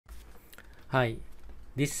Hi,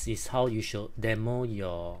 this is how you should demo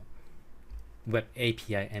your web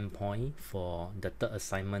API endpoint for the third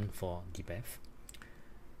assignment for DBEF.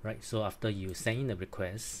 Right, so after you send in the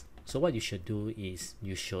request, so what you should do is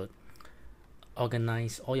you should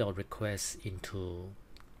organize all your requests into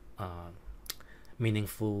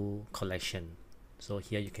meaningful collection. So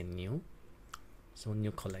here you can new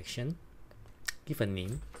collection, give a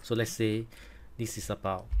name. So let's say this is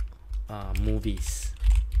about movies.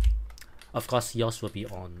 Of course, yours will be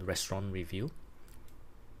on restaurant review.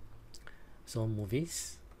 So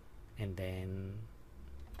movies, and then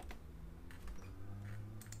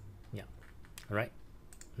yeah, right.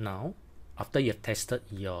 Now, after you've tested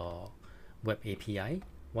your web API,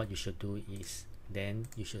 what you should do is then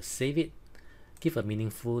you should save it, give a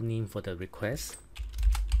meaningful name for the request.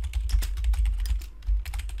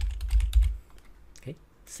 Okay,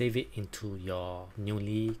 save it into your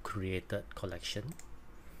newly created collection.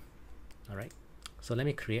 All right, so let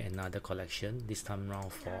me create another collection, this time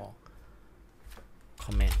around for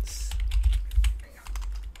comments.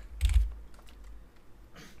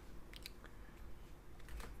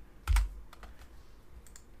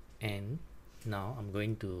 And now I'm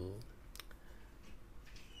going to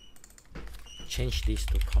change this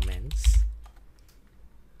to comments,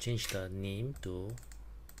 change the name to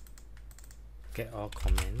get all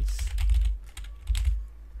comments,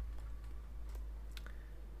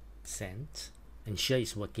 send, ensure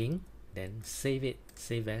it's working, then save it,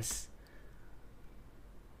 save as,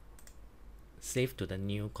 save to the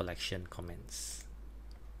new collection comments.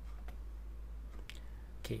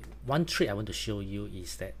 Okay, one trick I want to show you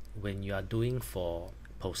is that when you are doing for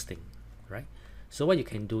posting, right? So what you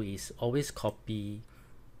can do is always copy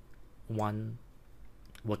one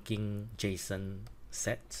working JSON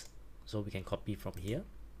set. So we can copy from here.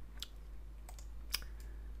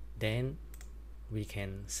 Then we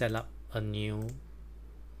can set up a new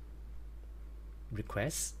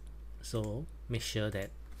request. So make sure that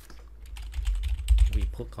we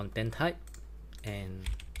put content type and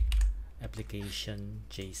application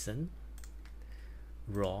JSON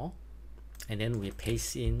raw, and then we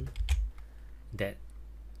paste in that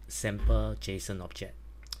sample JSON object.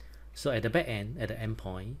 So at the back end, at the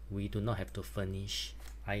endpoint, we do not have to furnish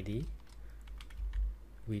ID,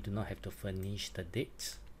 we do not have to furnish the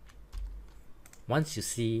date. Once you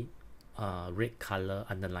see red color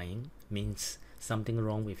underlying, means something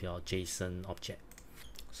wrong with your JSON object,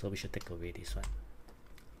 so we should take away this one.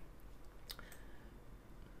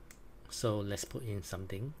 So let's put in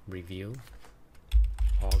something, review,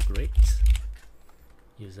 all great,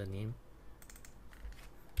 username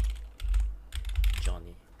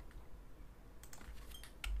Johnny.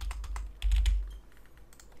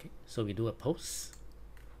 Okay, so we do a post.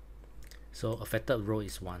 So affected row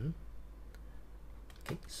is 1.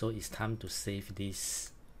 Okay, so it's time to save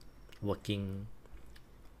this working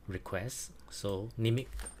request. So name it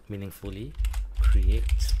meaningfully,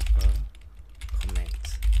 create a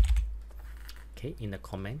comment. Okay, in the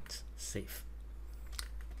comment, save.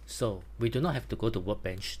 So we do not have to go to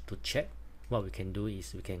Workbench to check. What we can do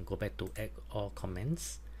is we can go back to add all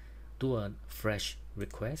comments, do a fresh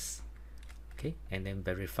request, okay, and then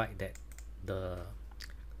verify that the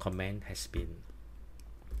comment has been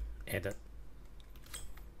added.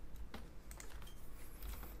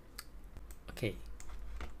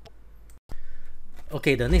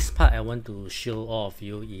 Okay, the next part I want to show all of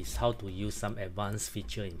you is how to use some advanced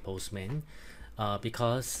feature in Postman.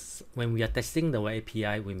 Because when we are testing the web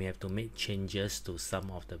API, we may have to make changes to some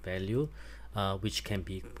of the value, which can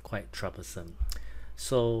be quite troublesome.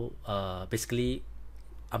 So basically,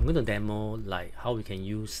 I'm going to demo like how we can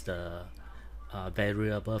use the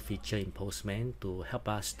variable feature in Postman to help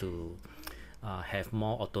us to have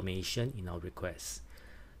more automation in our requests.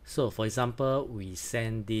 So for example, we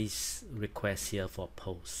send this request here for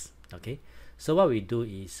post. Okay, so what we do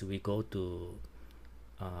is we go to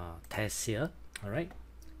test here, all right,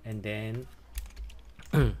 and then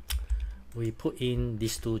we put in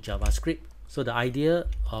these two JavaScript. So the idea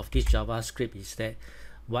of this JavaScript is that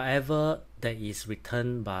whatever that is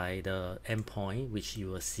returned by the endpoint, which you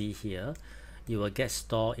will see here, you will get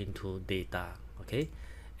stored into data. Okay,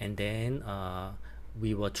 and then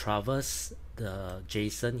we will traverse the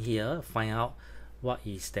JSON here, find out what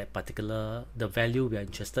is that particular the value we are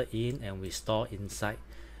interested in, and we store inside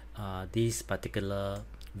this particular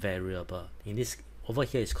variable. In this over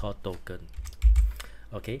here is called token.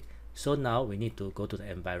 Okay, so now we need to go to the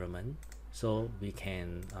environment, so we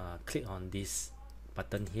can click on this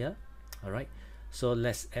button here. All right, so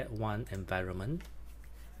let's add one environment.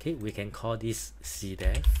 Okay, we can call this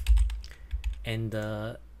cdef, and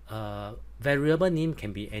the variable name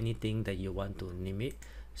can be anything that you want to name it.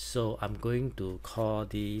 So I'm going to call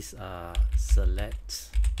this select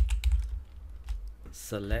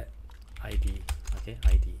ID. Okay,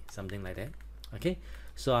 ID, something like that. Okay,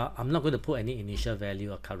 so I'm not going to put any initial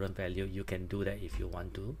value or current value. You can do that if you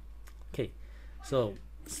want to. Okay, so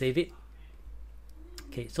save it.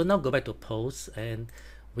 Okay, so now go back to post, and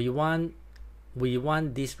we want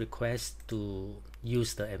this request to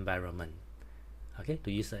use the environment. Okay,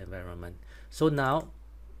 to use the environment. So now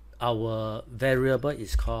our variable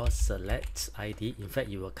is called select ID. In fact,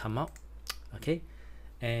 it will come out. Okay,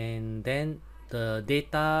 and then the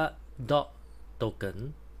data dot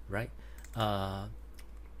token, right?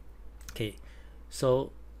 Okay,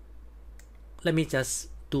 so let me just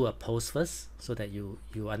do a post first so that you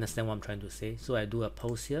understand what I'm trying to say. So I do a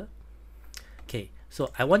post here. Okay,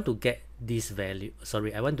 so I want to get this value.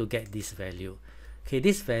 Sorry, I want to get this value. Okay,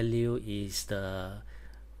 this value is the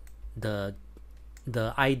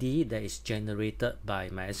ID that is generated by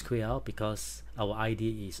MySQL, because our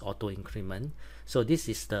ID is auto increment. So this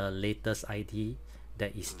is the latest ID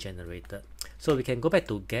that is generated. So we can go back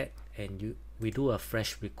to get, and we do a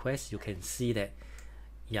fresh request. You can see that,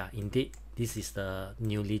 yeah, indeed this is the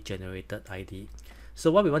newly generated ID.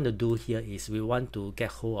 So what we want to do here is we want to get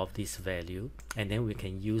hold of this value, and then we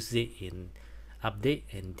can use it in update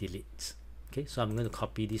and delete. Okay, so I'm going to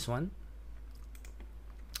copy this one.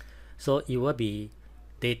 So it will be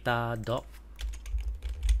data dot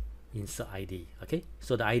insert ID. Okay,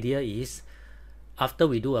 so the idea is after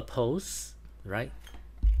we do a post, right,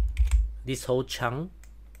 this whole chunk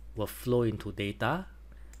will flow into data,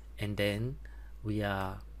 and then we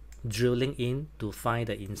are drilling in to find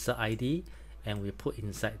the insert ID, and we put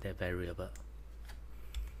inside that variable.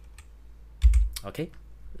 Okay,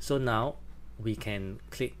 so now we can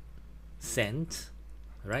click send,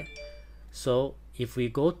 right? So if we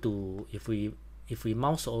go to if we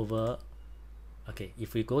mouse over, okay,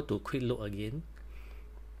 if we go to quick look again,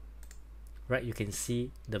 right, you can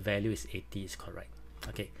see the value is 80 is correct.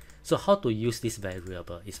 Okay, so how to use this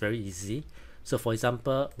variable is very easy. So for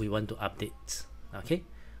example, we want to update. Okay,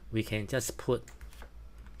 we can just put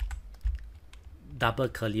double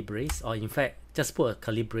curly brace, or in fact just put a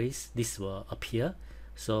curly brace. This will appear.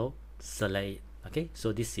 So select it. Okay,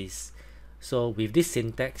 so this is, so with this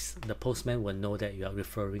syntax, the Postman will know that you are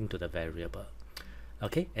referring to the variable.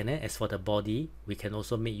 Okay, and then as for the body, we can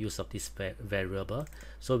also make use of this variable.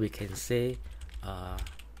 So we can say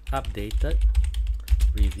updated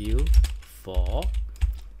review for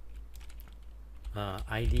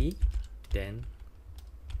ID, then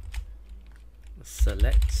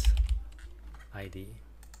select ID.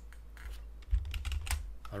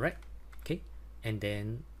 Alright, okay, and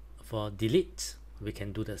then for delete, we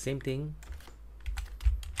can do the same thing,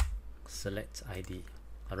 select ID.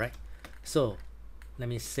 Alright, so let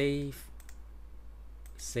me save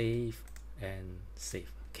and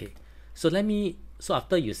save. Okay, so so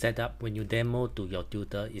after you set up, when you demo to your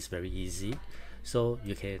tutor, it's very easy. So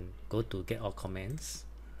you can go to get all comments,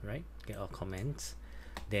 right? Get all comments,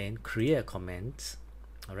 then create a comment.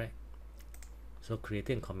 Alright, so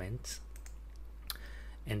creating a comment,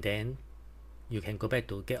 and then you can go back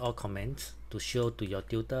to get all comments to show to your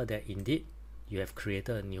tutor that indeed you have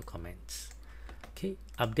created a new comment. Okay,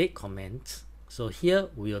 update comments. So here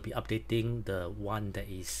we will be updating the one that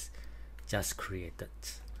is just created.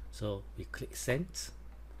 So we click send.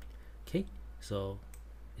 Okay, so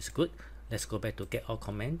it's good. Let's go back to get all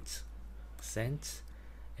comments, send,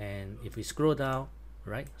 and if we scroll down,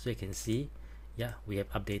 right, so you can see, yeah, we have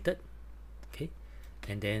updated. Okay,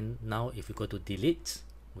 and then now if we go to delete,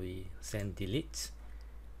 we send delete.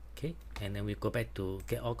 Okay, and then we go back to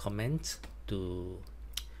get all comments to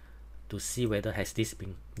see whether has this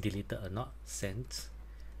been deleted or not, sent.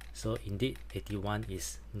 So indeed 81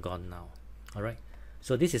 is gone now. Alright,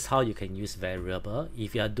 so this is how you can use variable.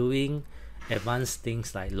 If you are doing advanced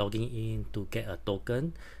things like logging in to get a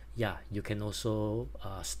token, yeah, you can also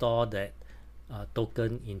store that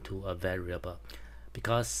token into a variable,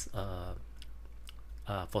 because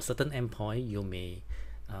for certain endpoint you may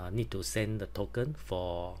need to send the token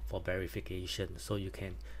for verification, so you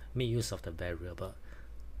can make use of the variable.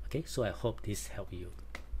 Okay, so I hope this helped you.